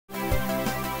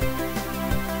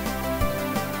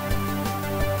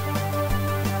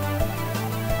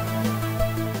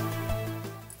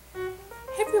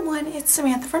everyone, it's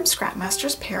Samantha from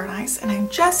Scrapmaster's Paradise, and I'm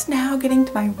just now getting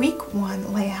to my week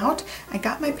 1 layout. I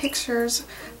got my pictures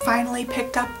finally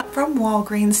picked up from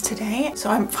Walgreens today,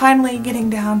 so I'm finally getting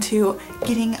down to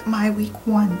getting my week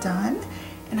 1 done.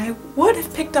 And I would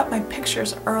have picked up my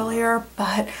pictures earlier,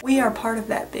 but we are part of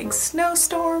that big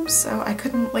snowstorm, so I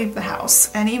couldn't leave the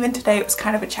house. And even today it was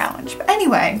kind of a challenge. But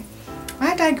anyway,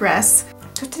 I digress.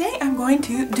 So today I'm going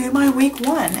to do my week 1,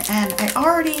 and I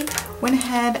already went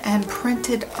ahead and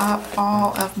printed up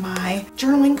all of my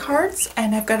journaling cards,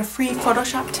 and I've got a free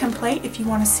Photoshop template if you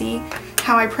want to see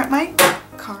how I print my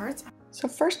cards. So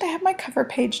first I have my cover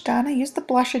page done. I used the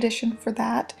blush edition for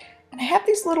that, and I have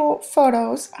these little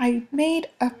photos. I made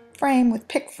a frame with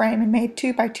pick frame and made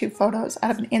 2x2 photos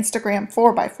out of an Instagram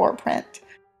 4x4 print.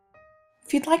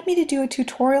 If you'd like me to do a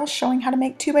tutorial showing how to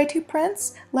make 2x2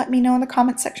 prints, let me know in the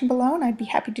comment section below and I'd be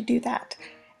happy to do that.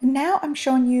 And now I'm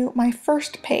showing you my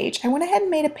first page. I went ahead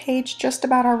and made a page just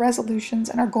about our resolutions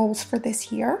and our goals for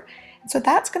this year. And so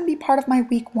that's going to be part of my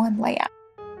week 1 layout.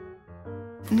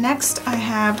 Next I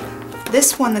have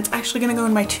this one that's actually going to go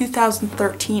in my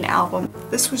 2013 album.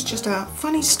 This was just a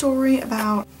funny story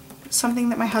about something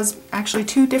that my husband, actually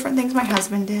 2 different things my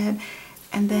husband did,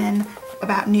 and then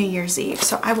about New Year's Eve.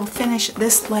 So I will finish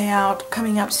this layout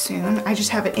coming up soon. I just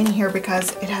have it in here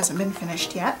because it hasn't been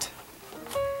finished yet.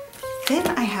 Then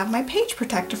I have my page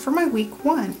protector for my week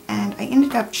 1, and I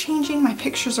ended up changing my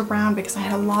pictures around because I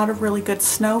had a lot of really good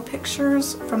snow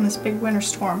pictures from this big winter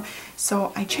storm.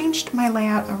 So I changed my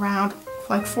layout around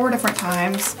like 4 different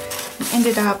times and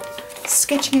ended up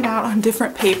sketching it out on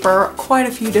different paper quite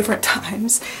a few different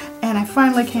times, and I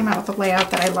finally came out with a layout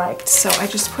that I liked. So I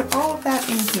just put all of that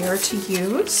in here to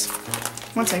use.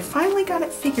 Once I finally got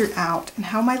it figured out and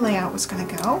how my layout was going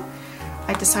to go,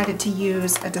 I decided to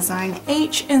use a Design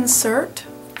H insert.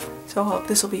 So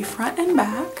this will be front and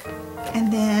back,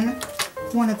 and then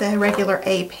one of the regular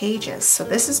A pages. So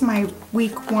this is my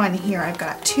week 1 here. I've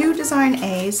got 2 Design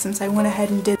A's since I went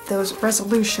ahead and did those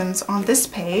resolutions on this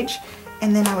page,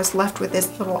 and then I was left with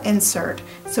this little insert.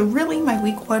 So really my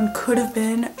week 1 could have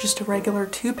been just a regular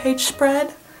 2-page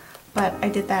spread, but I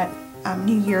did that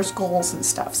New Year's goals and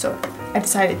stuff, so I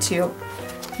decided to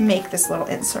make this little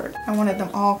insert. I wanted them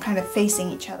all kind of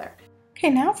facing each other. Okay,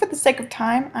 now for the sake of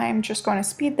time, I'm just going to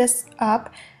speed this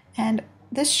up, and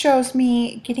this shows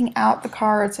me getting out the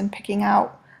cards and picking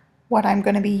out what I'm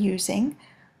going to be using.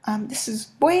 This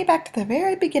is way back to the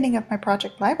very beginning of my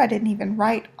project life. I didn't even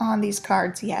write on these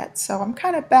cards yet, so I'm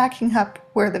kind of backing up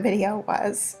where the video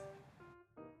was.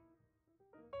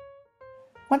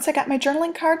 Once I got my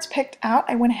journaling cards picked out,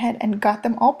 I went ahead and got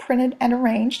them all printed and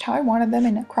arranged how I wanted them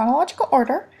in a chronological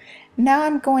order. Now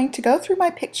I'm going to go through my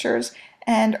pictures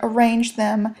and arrange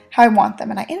them how I want them.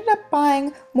 And I ended up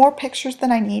buying more pictures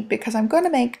than I need because I'm going to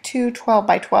make 2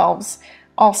 12x12s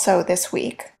also this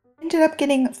week. Ended up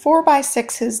getting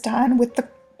 4x6s done with the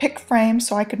pick frame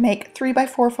so I could make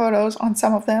 3x4 photos on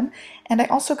some of them, and I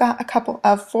also got a couple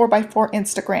of 4x4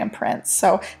 Instagram prints.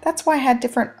 So that's why I had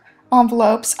different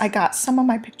envelopes. I got some of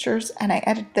my pictures and I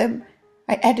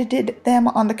edited them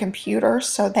on the computer,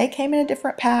 so they came in a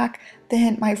different pack.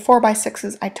 Then my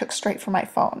 4x6s I took straight from my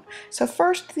phone. So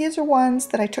first, these are ones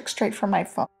that I took straight from my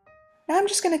phone. Now I'm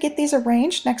just going to get these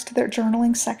arranged next to their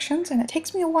journaling sections, and it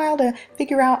takes me a while to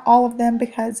figure out all of them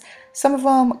because some of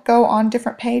them go on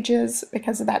different pages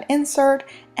because of that insert,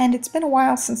 and it's been a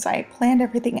while since I planned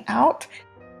everything out.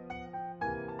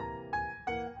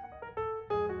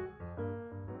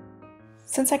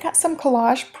 Since I got some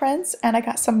collage prints and I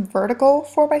got some vertical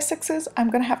 4x6s, I'm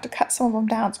going to have to cut some of them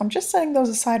down. So I'm just setting those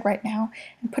aside right now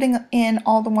and putting in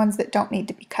all the ones that don't need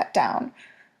to be cut down.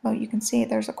 Well, you can see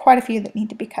there's quite a few that need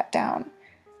to be cut down.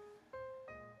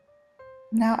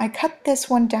 Now I cut this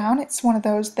one down. It's one of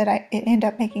those that I end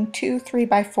up making 2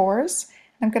 3x4s.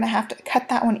 I'm going to have to cut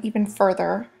that one even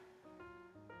further.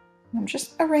 I'm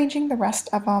just arranging the rest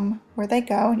of them where they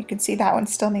go, and you can see that one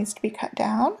still needs to be cut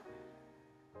down.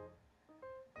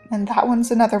 And that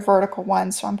one's another vertical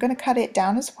one, so I'm going to cut it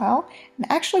down as well.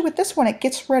 And actually with this one, it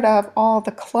gets rid of all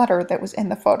the clutter that was in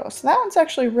the photo. So that one's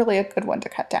actually really a good one to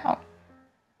cut down.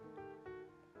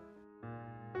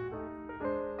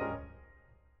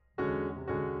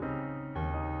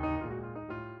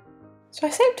 So I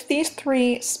saved these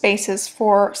 3 spaces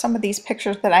for some of these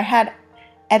pictures that I had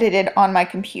edited on my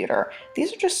computer.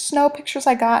 These are just snow pictures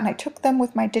I got, and I took them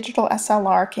with my digital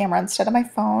SLR camera instead of my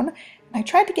phone. And I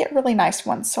tried to get really nice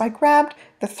ones, so I grabbed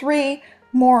the 3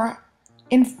 more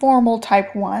informal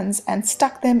type ones and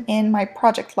stuck them in my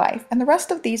project life. And the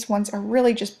rest of these ones are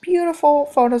really just beautiful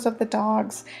photos of the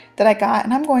dogs that I got,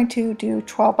 and I'm going to do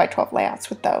 12x12 layouts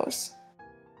with those.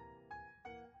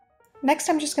 Next,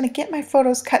 I'm just going to get my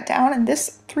photos cut down, and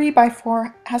this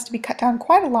 3x4 has to be cut down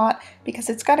quite a lot because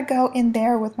it's got to go in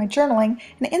there with my journaling,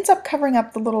 and it ends up covering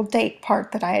up the little date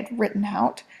part that I had written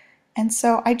out. And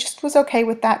so I just was okay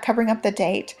with that covering up the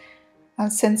date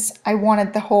since I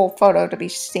wanted the whole photo to be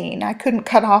seen. I couldn't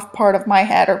cut off part of my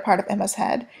head or part of Emma's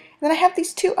head. And then I have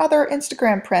these two other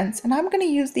Instagram prints, and I'm going to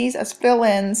use these as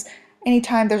fill-ins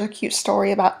anytime there's a cute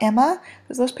story about Emma,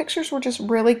 because those pictures were just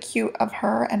really cute of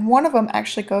her, and one of them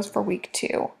actually goes for week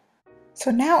 2.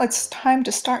 So now it's time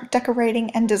to start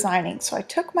decorating and designing. So I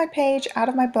took my page out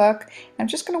of my book, and I'm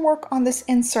just going to work on this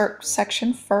insert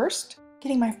section first,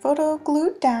 getting my photo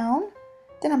glued down.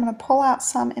 Then I'm going to pull out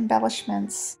some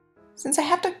embellishments. Since I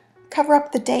have to cover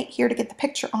up the date here to get the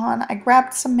picture on, I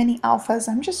grabbed some mini alphas.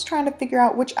 I'm just trying to figure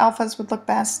out which alphas would look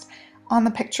best on the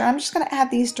picture. I'm just going to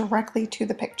add these directly to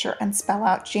the picture and spell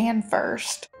out Jan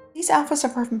first. These alphas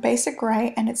are from Basic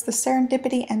Gray, and it's the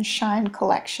Serendipity and Shine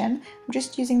collection. I'm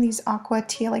just using these aqua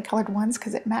teal colored ones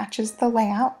because it matches the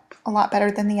layout a lot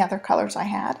better than the other colors I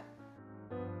had.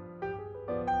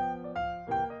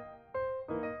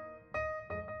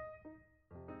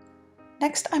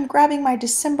 Next, I'm grabbing my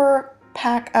December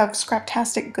pack of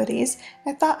Scraptastic goodies.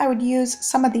 I thought I would use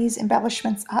some of these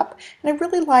embellishments up, and I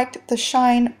really liked the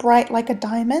Shine Bright Like a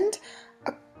Diamond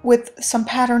with some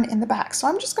pattern in the back. So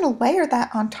I'm just going to layer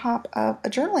that on top of a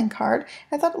journaling card.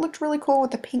 I thought it looked really cool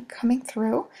with the pink coming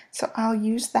through, so I'll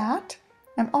use that.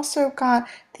 I've also got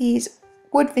these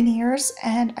wood veneers,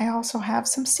 and I also have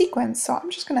some sequins, so I'm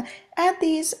just going to add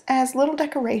these as little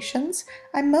decorations.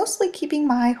 I'm mostly keeping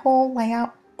my whole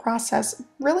layout process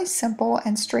really simple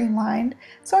and streamlined,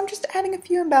 so I'm just adding a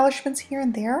few embellishments here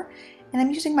and there, and I'm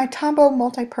using my Tombow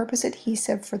multi-purpose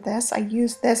adhesive for this. I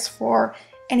use this for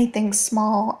anything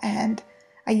small, and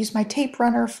I use my tape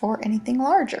runner for anything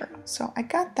larger. So I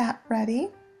got that ready,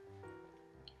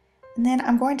 and then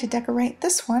I'm going to decorate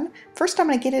this one. First I'm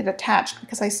going to get it attached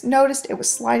because I noticed it was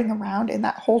sliding around in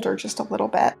that holder just a little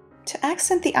bit. To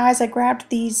accent the eyes, I grabbed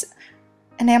these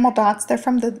enamel dots. They're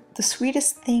from the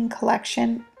Sweetest Thing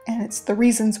collection, and it's the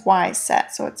Reasons Why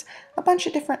set. So it's a bunch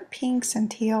of different pinks and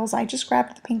teals. I just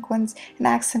grabbed the pink ones and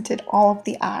accented all of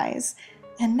the eyes.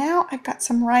 And now I've got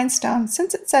some rhinestones.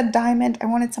 Since it said diamond, I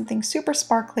wanted something super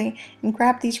sparkly and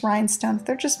grabbed these rhinestones.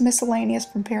 They're just miscellaneous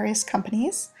from various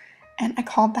companies. And I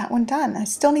called that one done. I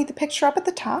still need the picture up at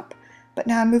the top, but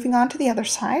now I'm moving on to the other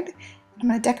side. I'm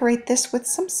going to decorate this with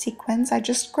some sequins. I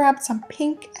just grabbed some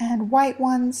pink and white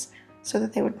ones so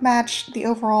that they would match the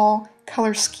overall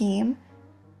color scheme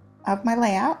of my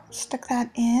layout. Stuck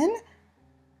that in.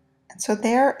 And so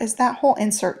there is that whole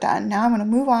insert done. Now I'm going to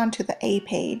move on to the A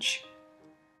page.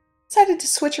 Decided to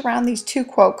switch around these two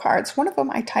quote cards. One of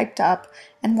them I typed up,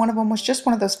 and one of them was just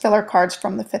one of those filler cards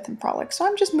from the 5th and Frolic. So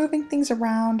I'm just moving things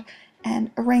around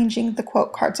and arranging the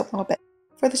quote cards a little bit.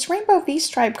 For this Rainbow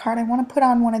V-Stripe card, I want to put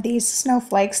on one of these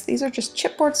snowflakes. These are just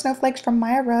chipboard snowflakes from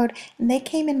Maya Road, and they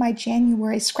came in my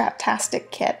January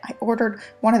Scraptastic kit. I ordered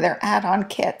one of their add-on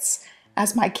kits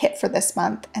as my kit for this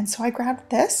month, and so I grabbed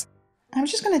this. I'm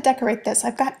just going to decorate this.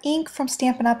 I've got ink from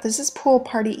Stampin' Up. This is Pool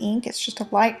Party ink. It's just a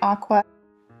light aqua.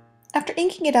 After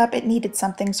inking it up, it needed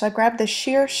something, so I grabbed the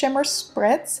Sheer Shimmer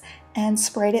Spritz and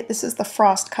sprayed it. This is the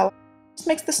Frost color. This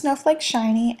makes the snowflake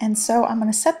shiny, and so I'm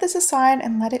going to set this aside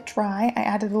and let it dry. I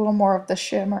added a little more of the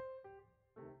shimmer.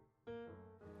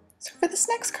 So for this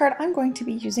next card, I'm going to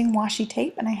be using washi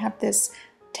tape, and I have this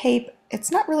tape.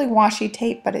 It's not really washi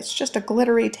tape, but it's just a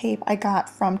glittery tape I got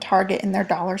from Target in their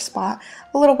dollar spot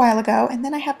a little while ago. And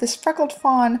then I have this Freckled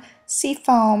Fawn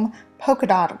Seafoam polka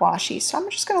dot washi. So I'm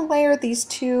just going to layer these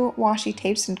two washi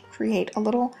tapes and create a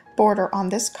little border on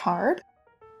this card.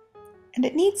 And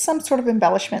it needs some sort of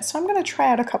embellishment, so I'm going to try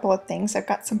out a couple of things. I've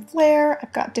got some flare,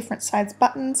 I've got different size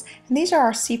buttons, and these are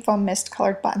our Seafoam Mist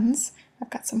colored buttons. I've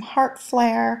got some heart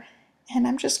flare, and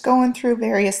I'm just going through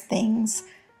various things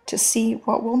to see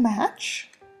what will match.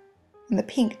 And the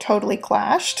pink totally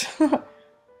clashed. The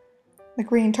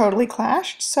green totally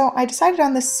clashed. So I decided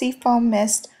on this Seafoam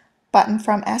Mist button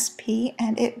from SP,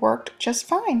 and it worked just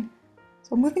fine.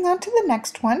 So moving on to the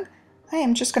next one, I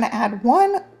am just going to add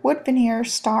one wood veneer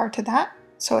star to that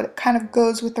so it kind of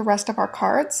goes with the rest of our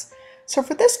cards. So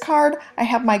for this card, I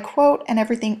have my quote and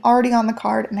everything already on the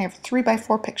card, and I have a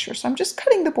 3x4 picture. So I'm just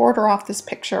cutting the border off this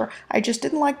picture. I just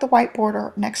didn't like the white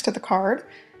border next to the card.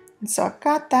 And so I've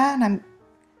got that, and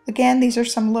again, these are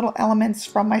some little elements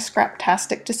from my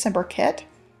Scraptastic December kit.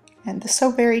 And the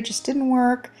So Very just didn't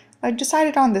work. I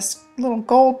decided on this little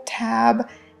gold tab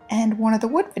and one of the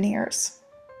wood veneers.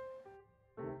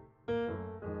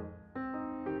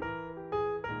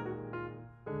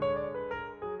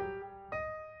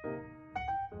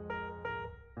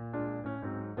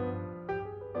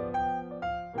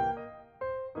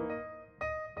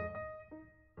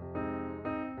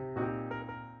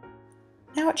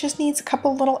 Now it just needs a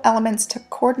couple little elements to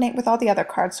coordinate with all the other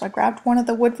cards. So I grabbed one of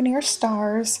the wood veneer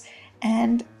stars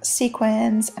and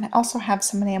sequins, and I also have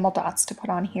some enamel dots to put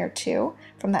on here too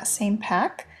from that same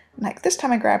pack. And like this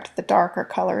time I grabbed the darker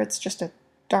color. It's just a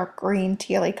dark green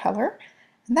tealy color.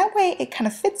 And that way it kind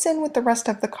of fits in with the rest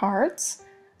of the cards.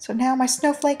 So now my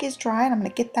snowflake is dry and I'm going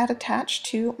to get that attached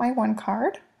to my one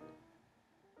card.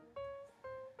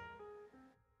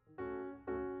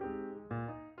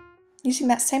 Using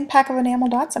that same pack of enamel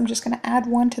dots, I'm just going to add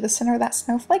one to the center of that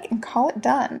snowflake and call it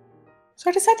done. So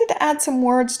I decided to add some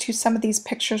words to some of these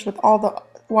pictures with all the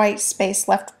white space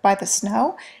left by the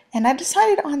snow, and I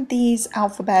decided on these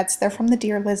alphabets. They're from the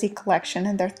Dear Lizzy collection,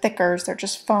 and they're thickers, they're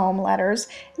just foam letters,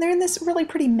 and they're in this really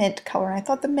pretty mint color, and I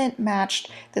thought the mint matched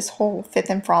this whole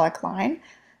Fifth and Frolic line.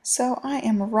 So I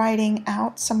am writing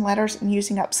out some letters and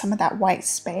using up some of that white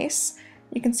space.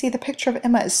 You can see the picture of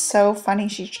Emma is so funny.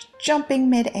 She's just jumping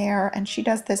mid-air, and she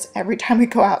does this every time we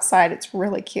go outside. It's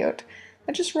really cute.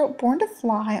 I just wrote Born to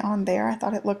Fly on there. I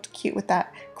thought it looked cute with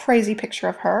that crazy picture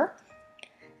of her.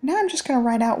 Now I'm just going to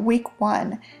write out week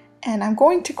 1, and I'm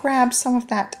going to grab some of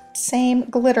that same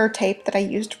glitter tape that I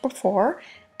used before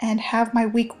and have my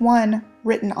week 1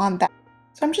 written on that.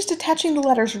 So I'm just attaching the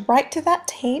letters right to that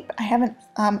tape. I haven't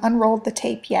unrolled the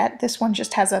tape yet. This one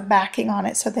just has a backing on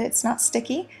it so that it's not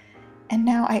sticky. And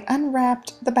now I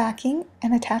unwrapped the backing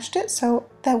and attached it so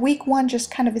that week 1 just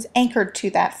kind of is anchored to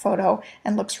that photo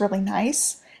and looks really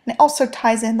nice. And it also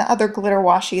ties in the other glitter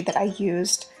washi that I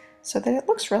used so that it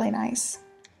looks really nice.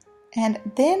 And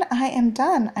then I am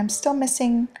done. I'm still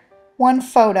missing one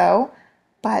photo,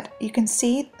 but you can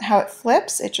see how it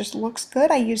flips. It just looks good.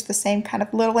 I used the same kind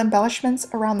of little embellishments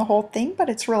around the whole thing, but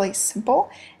it's really simple.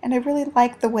 And I really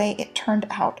like the way it turned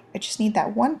out. I just need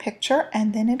that one picture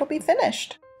and then it'll be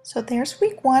finished. So there's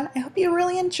week 1. I hope you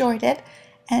really enjoyed it,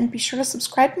 and be sure to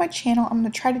subscribe to my channel. I'm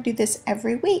going to try to do this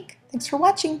every week. Thanks for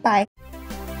watching. Bye.